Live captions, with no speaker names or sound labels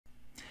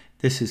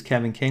This is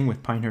Kevin King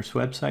with Pinehurst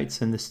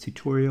Websites, and this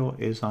tutorial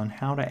is on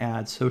how to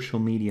add social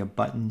media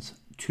buttons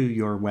to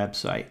your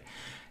website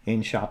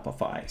in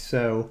Shopify.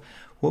 So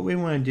what we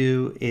want to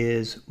do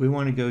is we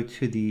want to go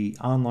to the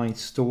online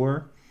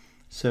store.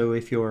 So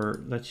if you're,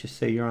 let's just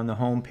say you're on the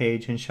home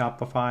page in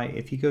Shopify,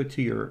 if you go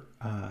to your,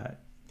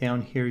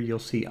 down here you'll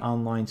see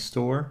online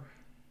store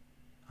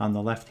on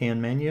the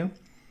left-hand menu,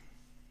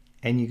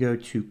 and you go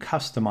to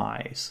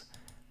customize.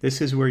 This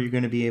is where you're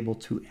going to be able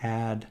to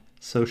add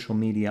social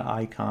media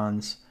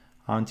icons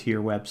onto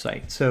your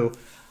website. So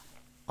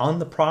on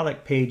the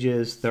product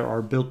pages, there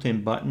are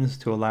built-in buttons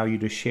to allow you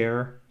to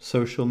share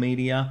social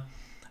media.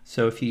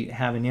 So if you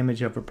have an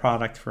image of a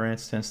product, for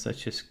instance, let's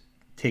just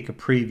take a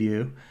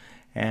preview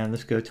and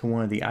let's go to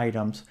one of the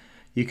items.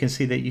 You can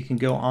see that you can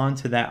go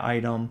onto that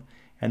item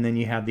and then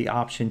you have the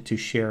option to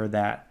share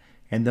that,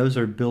 and those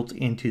are built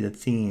into the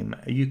theme.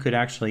 You could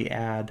actually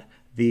add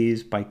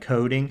these by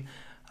coding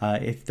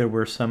if there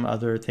were some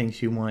other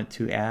things you want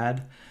to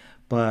add.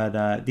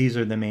 But these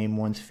are the main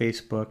ones.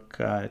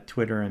 Facebook,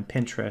 Twitter, and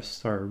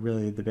Pinterest are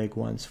really the big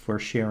ones for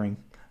sharing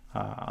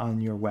on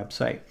your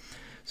website.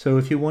 So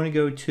if you want to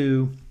go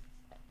to,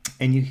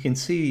 and you can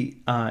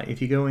see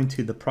if you go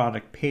into the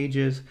product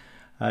pages,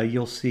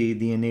 you'll see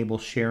the enable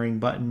sharing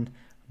button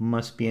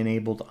must be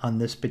enabled on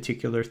this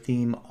particular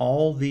theme.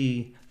 All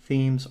the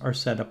themes are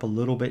set up a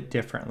little bit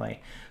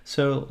differently.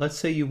 So let's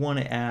say you want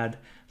to add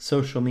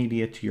social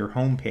media to your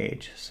home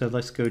page. So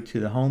let's go to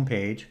the home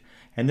page.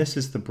 And this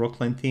is the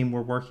Brooklyn theme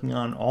we're working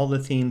on. All the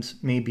themes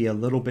may be a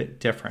little bit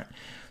different.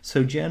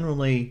 So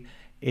generally,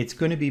 it's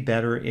going to be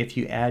better if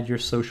you add your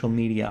social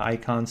media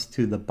icons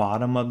to the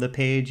bottom of the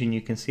page. And you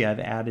can see I've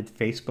added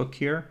Facebook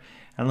here.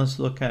 And let's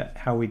look at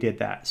how we did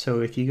that. So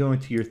if you go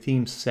into your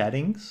theme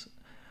settings,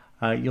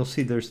 you'll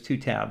see there's two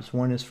tabs.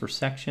 One is for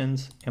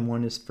sections and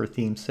one is for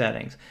theme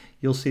settings.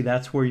 You'll see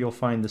that's where you'll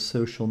find the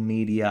social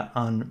media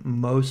on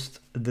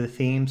most of the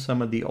themes.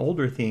 Some of the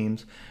older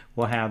themes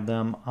will have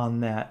them on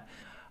that.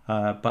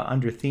 But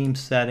under theme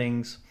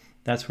settings,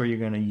 that's where you're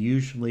going to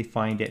usually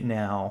find it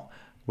now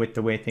with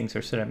the way things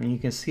are set up. And you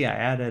can see I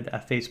added a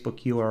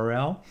Facebook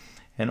URL,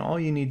 and all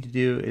you need to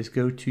do is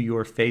go to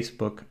your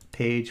Facebook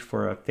page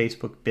for a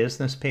Facebook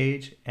business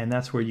page, and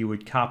that's where you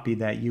would copy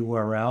that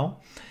URL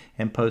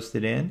and post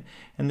it in.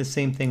 And the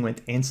same thing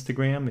with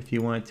Instagram. If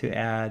you want to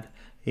add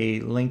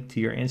a link to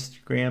your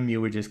Instagram, you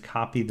would just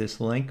copy this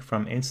link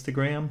from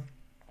Instagram.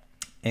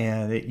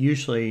 And it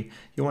usually,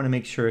 you want to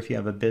make sure if you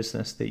have a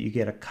business that you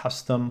get a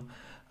custom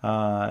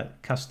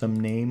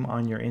name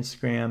on your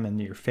Instagram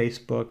and your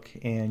Facebook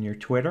and your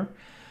Twitter,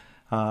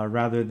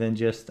 rather than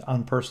just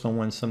on personal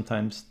ones.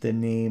 Sometimes the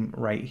name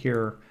right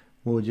here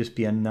will just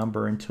be a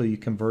number until you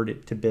convert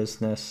it to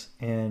business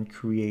and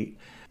create.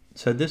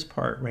 So this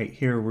part right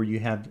here where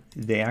you have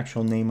the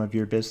actual name of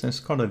your business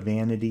is called a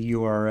vanity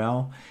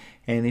URL.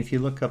 And if you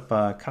look up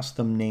a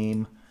custom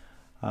name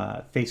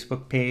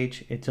Facebook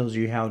page, it tells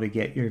you how to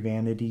get your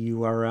vanity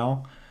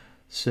URL.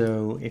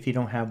 So if you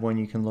don't have one,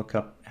 you can look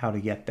up how to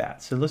get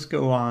that. So let's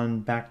go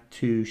on back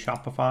to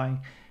Shopify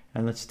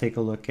and let's take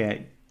a look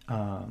at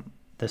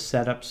the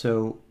setup.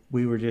 So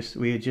we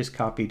had just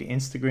copied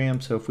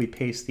Instagram. So if we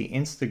paste the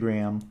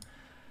Instagram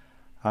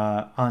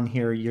on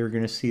here, you're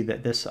going to see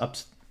that this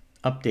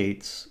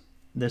updates.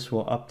 This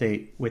will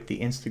update with the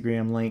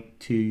Instagram link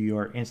to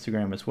your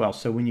Instagram as well.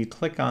 So when you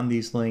click on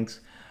these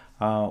links,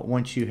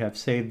 once you have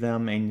saved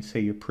them and say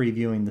you're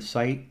previewing the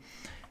site,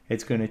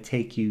 it's going to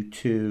take you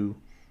to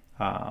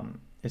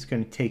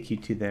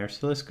there.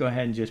 So let's go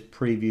ahead and just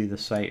preview the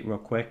site real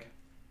quick.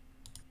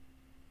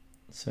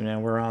 So now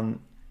we're on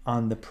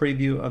the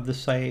preview of the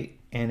site,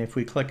 and if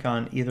we click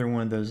on either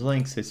one of those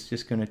links, it's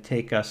just going to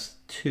take us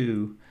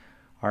to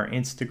our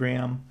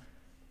Instagram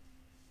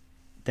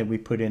that we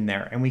put in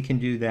there. And we can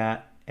do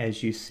that,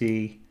 as you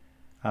see.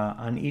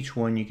 On each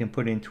one, you can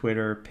put in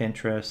Twitter,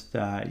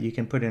 Pinterest, you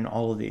can put in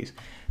all of these.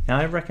 Now,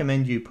 I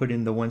recommend you put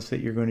in the ones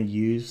that you're going to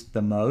use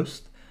the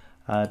most,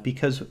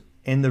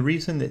 and the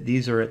reason that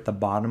these are at the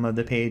bottom of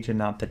the page and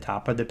not the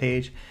top of the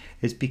page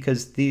is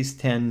because these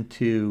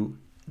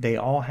they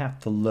all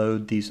have to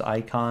load these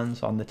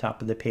icons on the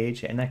top of the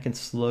page, and that can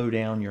slow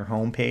down your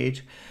home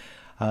page.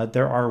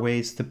 There are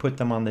ways to put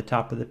them on the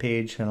top of the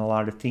page, and a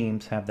lot of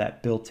themes have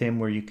that built in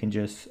where you can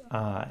just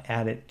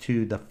add it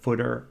to the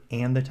footer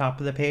and the top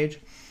of the page.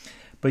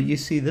 But you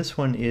see this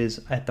one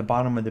is at the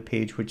bottom of the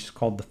page, which is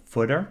called the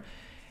footer.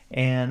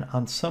 And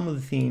on some of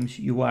the themes,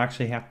 you will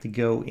actually have to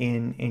go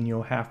in and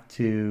you'll have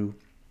to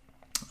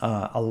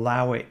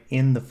allow it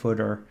in the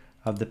footer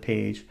of the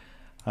page.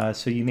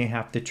 So you may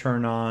have to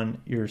turn on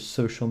your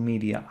social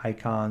media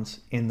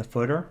icons in the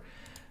footer.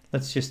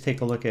 Let's just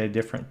take a look at a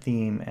different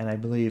theme, and I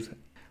believe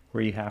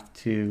where you have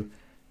to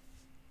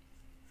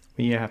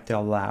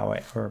allow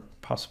it, or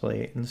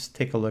possibly let's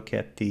take a look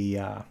at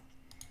the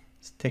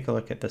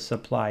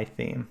supply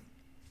theme.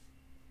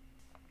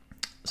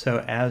 So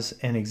as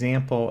an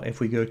example, if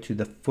we go to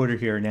the footer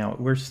here, now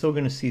we're still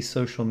going to see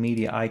social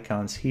media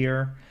icons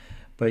here,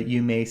 but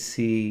you may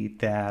see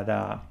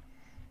that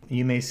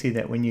you may see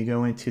that when you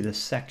go into the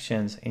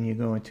sections and you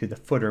go into the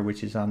footer,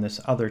 which is on this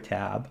other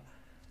tab,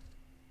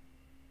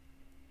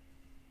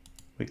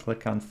 we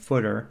click on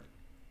footer,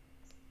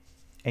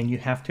 and you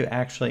have to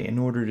actually, in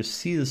order to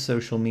see the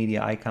social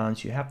media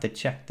icons, you have to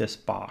check this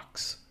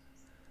box.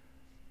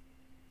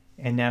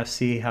 And now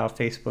see how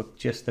Facebook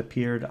just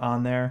appeared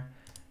on there?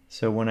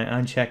 So when I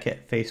uncheck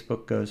it,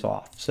 Facebook goes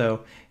off.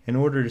 So in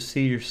order to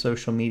see your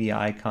social media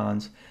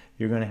icons,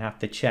 you're going to have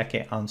to check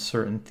it on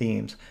certain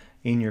themes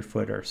in your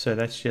footer. So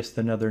that's just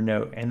another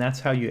note. And that's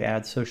how you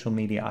add social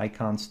media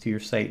icons to your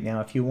site. Now,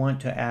 if you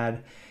want to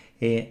add,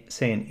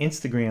 say, an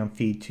Instagram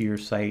feed to your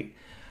site,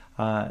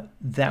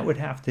 that would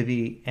have to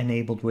be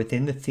enabled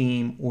within the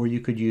theme, or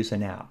you could use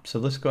an app. So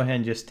let's go ahead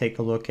and just take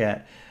a look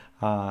at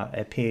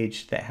a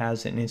page that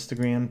has an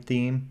Instagram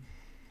theme.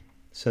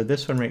 So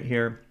this one right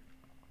here,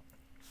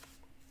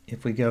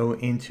 if we go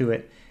into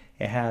it,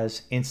 it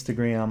has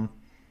Instagram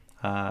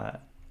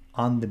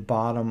on the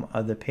bottom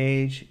of the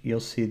page. You'll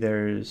see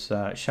there's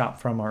shop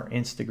from our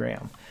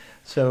Instagram.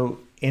 So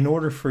in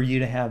order for you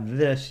to have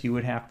this, you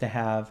would have to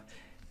have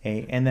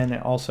and then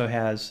it also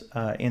has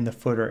in the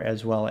footer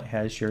as well, it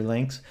has your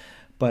links.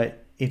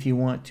 But if you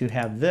want to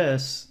have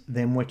this,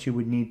 then what you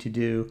would need to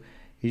do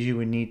is you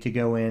would need to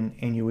go in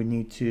and you would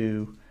need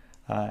to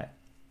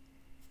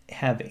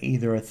have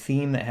either a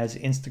theme that has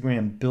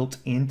Instagram built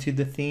into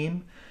the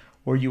theme,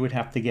 or you would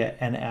have to get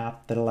an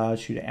app that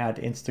allows you to add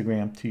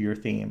Instagram to your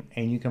theme.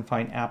 And you can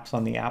find apps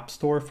on the App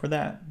Store for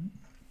that.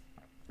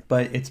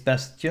 But it's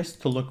best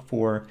just to look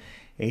for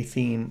a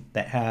theme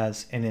that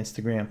has an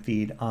Instagram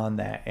feed on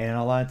that. And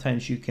a lot of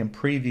times you can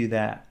preview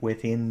that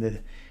within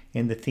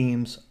the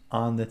themes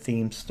on the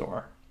theme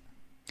store.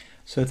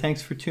 So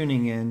thanks for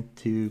tuning in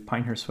to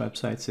Pinehurst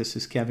Websites. This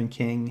is Kevin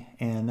King,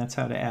 and that's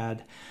how to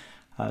add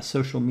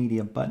social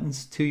media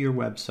buttons to your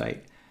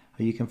website.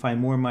 You can find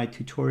more of my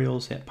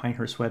tutorials at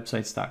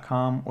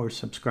pinehurstwebsites.com or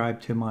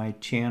subscribe to my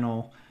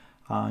channel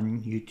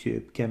on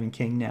YouTube, Kevin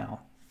King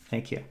Now.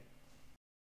 Thank you.